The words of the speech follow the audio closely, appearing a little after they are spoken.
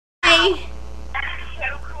Hi. That's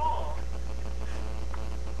so cool.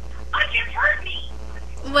 Oh, you hurt me.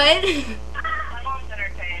 What? My mom's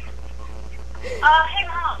entertained. Hey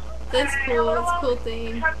mom. That's cool. That's a cool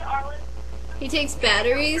thing. Come to Arlen. He takes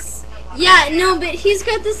batteries? Yeah, no, but he's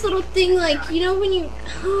got this little thing, like, you know when you,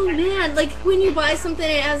 oh man, like when you buy something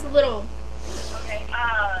it has a little Okay,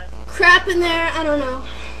 crap in there, I don't know.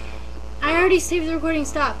 I already saved the recording,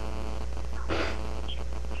 stop.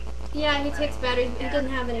 Yeah, he takes batteries, but he doesn't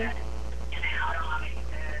have any.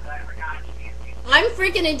 I'm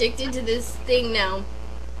freaking addicted to this thing now.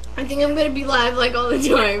 I think I'm gonna be live like all the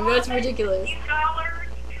time, that's ridiculous.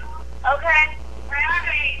 okay.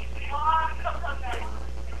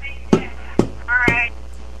 Alright.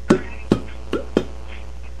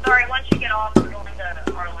 Sorry, once you get off, we're going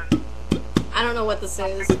to Arlen. I don't know what this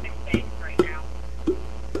is. Right now.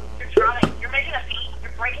 You're trying. You're making a beat.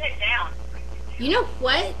 You're breaking it down. You know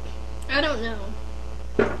what? I don't know.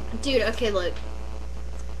 Dude, okay, look.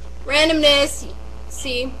 Randomness.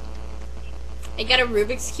 See? I got a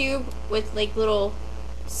Rubik's Cube with, like, little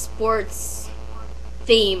sports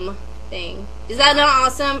theme thing. Is that not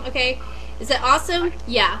awesome? Okay. Is that awesome?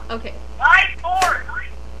 Yeah, okay.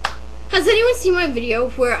 Has anyone seen my video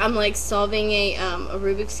where I'm, like, solving a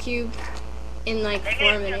Rubik's Cube in, like,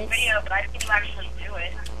 4 minutes? Video, but I've seen you actually do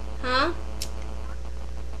it. Huh?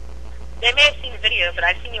 They may have seen the video, but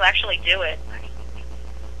I've seen you actually do it.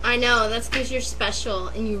 I know, that's because you're special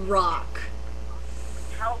and you rock.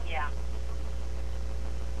 Hell yeah.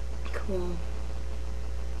 Cool.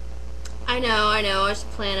 I know, I should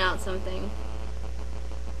plan out something.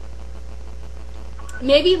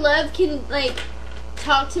 Maybe Love can, like,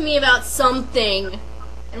 talk to me about something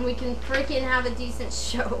and we can freaking have a decent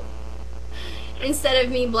show. Instead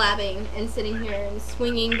of me blabbing and sitting here and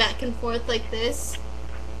swinging back and forth like this.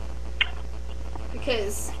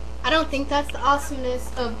 Because I don't think that's the awesomeness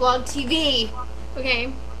of blog TV.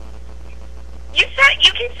 Okay? You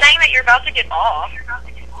keep saying that you're about to get off.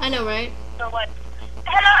 I know, right? So what?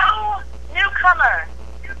 Hello, newcomer.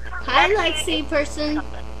 Hi, Lexi person.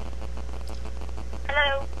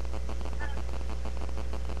 Hello.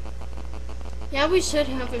 Yeah, we should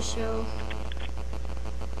have a show.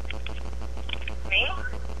 Me?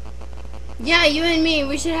 Yeah, you and me.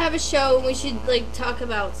 We should have a show and we should, like, talk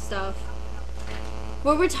about stuff.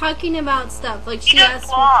 Where we're talking about stuff. Like, she asked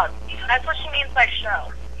me. Vlog. That's what she means by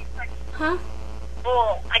show. Huh?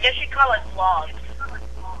 Well, I guess you'd call it vlogs.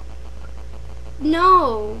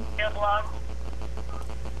 No. Yeah, vlog.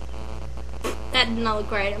 That did not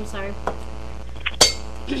look right. I'm sorry.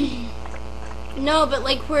 No, but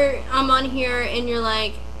like I'm on here and you're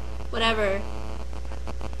like, whatever.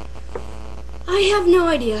 I have no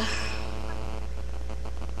idea.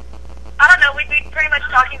 I don't know, we'd be pretty much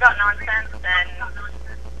talking about nonsense and...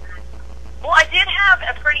 Well, I did have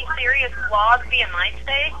a pretty serious vlog via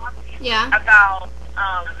MySpace. Yeah. About,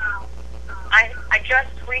 I just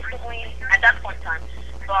recently, at that point in time,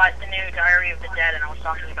 bought the new Diary of the Dead and I was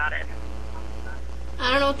talking about it.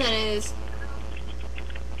 I don't know what that is.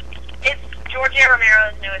 It's George A.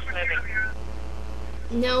 Romero's newest movie.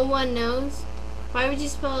 No one knows? Why would you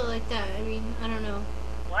spell it like that? I mean, I don't know.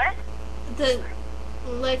 What? The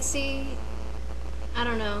Lexi, I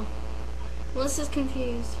don't know. Melissa's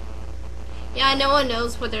confused. Yeah, no one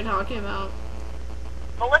knows what they're talking about.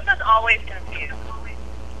 Melissa's always confused.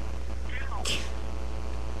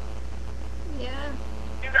 Yeah.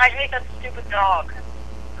 Dude, I hate that stupid dog.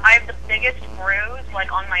 I have the biggest bruise,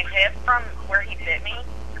 like, on my hip from where he bit me.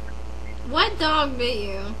 What dog bit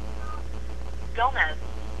you? Gomez.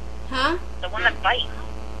 Huh? The one that bites.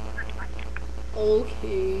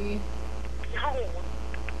 Okay. No.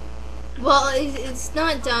 Well, it's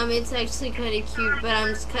not dumb. It's actually kind of cute, but I'm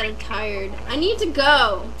just kind of tired. I need to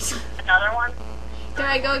go. Another one? Here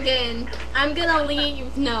I go again. I'm gonna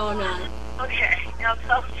leave. No, I'm not. Okay. Now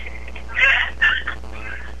tell me.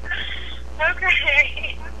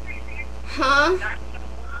 Okay. Huh?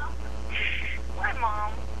 My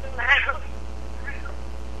mom. What's the matter?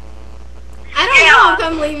 I don't know if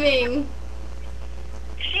I'm leaving.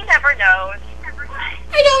 She never knows.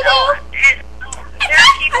 I don't know. There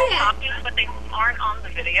are people talking, but they aren't on the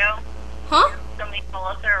video. Huh? So me and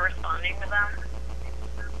Melissa are responding to them.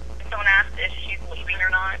 Someone asked if she's leaving or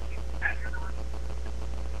not.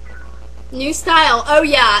 New style. Oh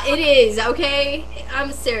yeah, it is, okay?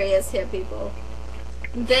 I'm serious here, people.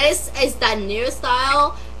 This is the new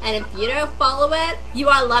style, and if you don't follow it, you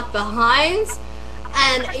are left behind,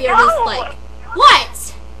 and you're just like,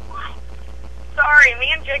 what? Sorry,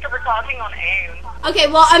 me and Jacob are talking on AIM. Okay,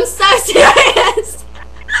 well, I'm so serious.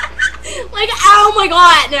 Like, oh my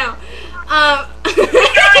god, no.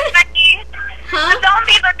 Becky, Huh? the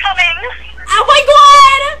zombies are coming.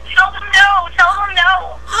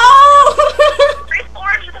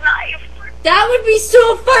 That would be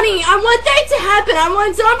so funny. I want that to happen. I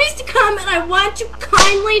want zombies to come, and I want to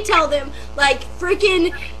kindly tell them, like,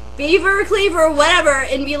 freaking Beaver Cleaver or whatever,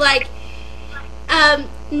 and be like,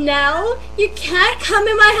 no, you can't come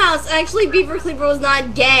in my house. Actually, Beaver Cleaver was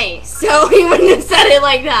not gay, so he wouldn't have said it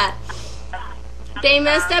like that. They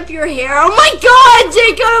messed up your hair. Oh my god,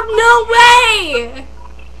 Jacob, no way!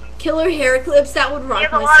 Killer hair clips, that would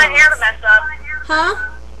rock my socks. He has a lot of hair to mess up. Huh?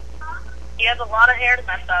 He has a lot of hair to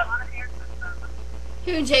mess up.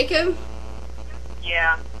 Who, Jacob?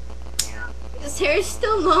 Yeah. His hair is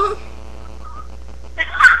still long.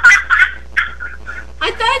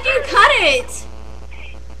 I thought you cut it.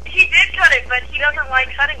 He did cut it, but he doesn't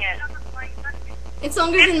like cutting it. It's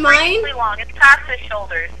longer than mine? It's really long. It's past his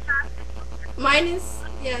shoulders. Mine is,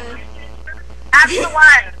 yeah. Ask the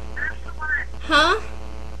one. Huh?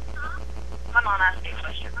 Come on, ask me a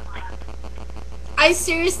question. I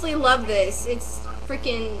seriously love this. It's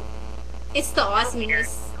freaking, it's the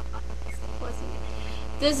awesomeness.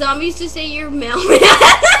 The zombies just ate your mailman.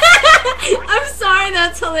 I'm sorry,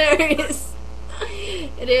 that's hilarious.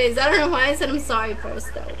 It is. I don't know why I said I'm sorry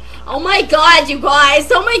first, though. Oh my god, you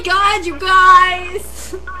guys. Oh my god, you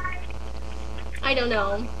guys. I don't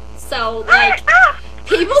know. So, like,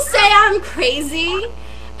 people say I'm crazy, and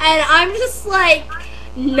I'm just like,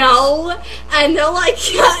 no. And they're like,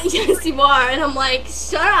 yes, you are. And I'm like,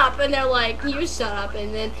 shut up. And they're like, you shut up.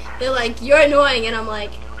 And then they're like, you're annoying. And I'm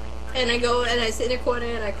like, and I go and I sit in a corner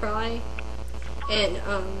and I cry. And,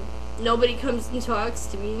 nobody comes and talks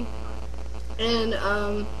to me. And,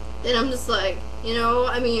 then I'm just like, you know,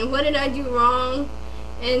 I mean, what did I do wrong?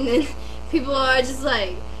 And then people are just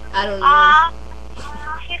like, I don't know.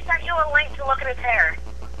 He sent you a link to look at his hair.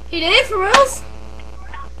 He did, for reals?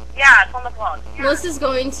 Yeah, it's on the blog. Melissa's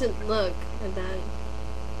going to look at that.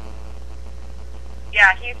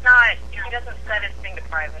 Yeah, he doesn't set his thing to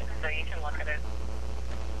private, so you can look at it.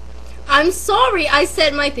 I'm sorry, I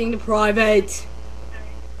set my thing to private.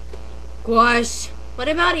 Gosh. What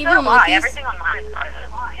about even So why? monkeys? Everything on mine is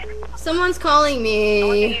private. Someone's calling I want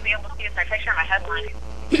me. you to be able to see my picture in my headline.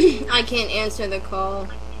 I can't answer the call.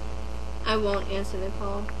 I won't answer the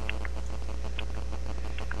call.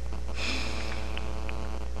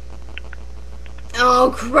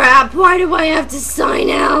 Oh crap, why do I have to sign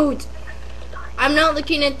out? I'm not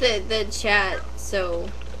looking at the chat, so.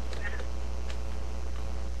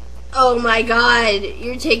 Oh my god,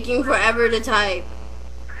 you're taking forever to type.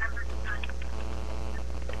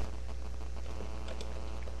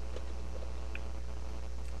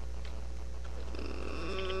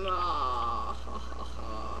 I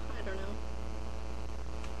don't know.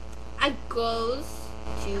 I goes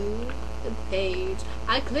to the page.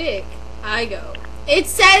 I click. I go. It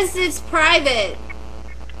says it's private.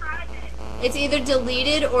 It's either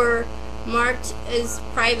deleted or marked as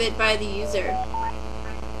private by the user.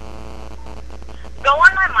 Go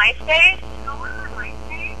on my MySpace,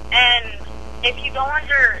 and if you go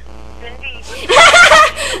under Cindy...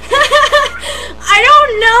 I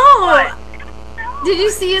don't know! What? Did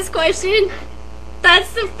you see his question?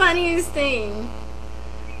 That's the funniest thing.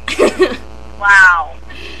 Wow.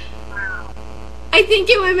 I think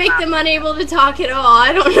it would make them unable to talk at all.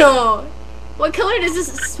 I don't know. What color does this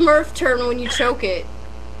Smurf turn when you choke it?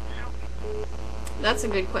 That's a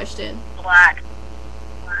good question. Black.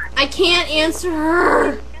 I can't answer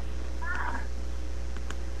her.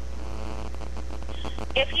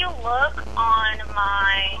 If you look on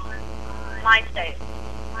my MySpace,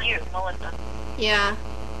 you, Melissa, Yeah.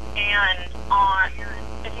 and on...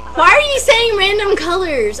 If you click Why are you saying random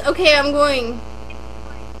colors? Okay, I'm going.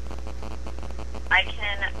 I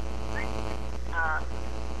can...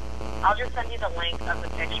 I'll just send you the link of the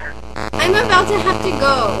picture. I'm about to have to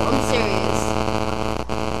go. I'm serious.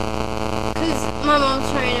 Because my mom's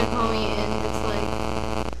trying to call me and it's like...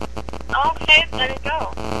 Okay, let it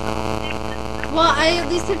go. Well, I at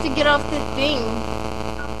least have to get off the thing.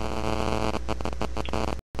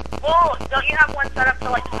 Well, don't you have one set up for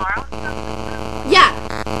like tomorrow? Yeah.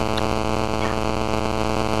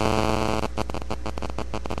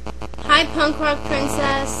 Hi, Punk Rock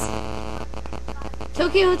Princess.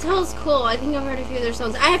 Tokyo Hotel's cool. I think I've heard a few of their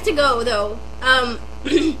songs. I have to go, though.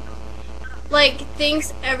 Like,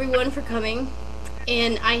 thanks everyone for coming.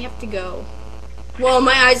 And I have to go. Whoa,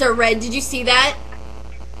 my eyes are red. Did you see that?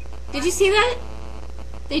 Did you see that?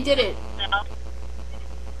 They did it. No.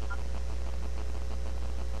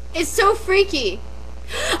 It's so freaky.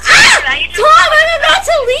 Ah! Tom, I'm about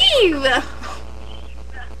to leave!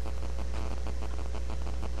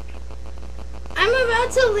 I'm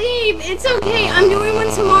about to leave. It's okay. I'm doing one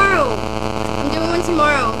tomorrow. I'm doing one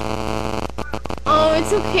tomorrow. Oh,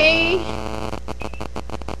 it's okay.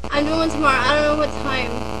 I'm doing one tomorrow. I don't know what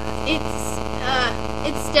time.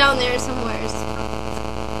 It's down there somewhere.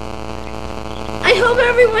 I hope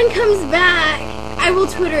everyone comes back. I will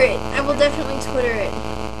Twitter it. I will definitely Twitter it.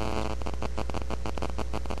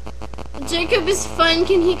 Jacob is fun.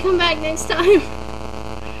 Can he come back next time?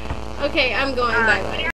 Okay, I'm going. Bye bye.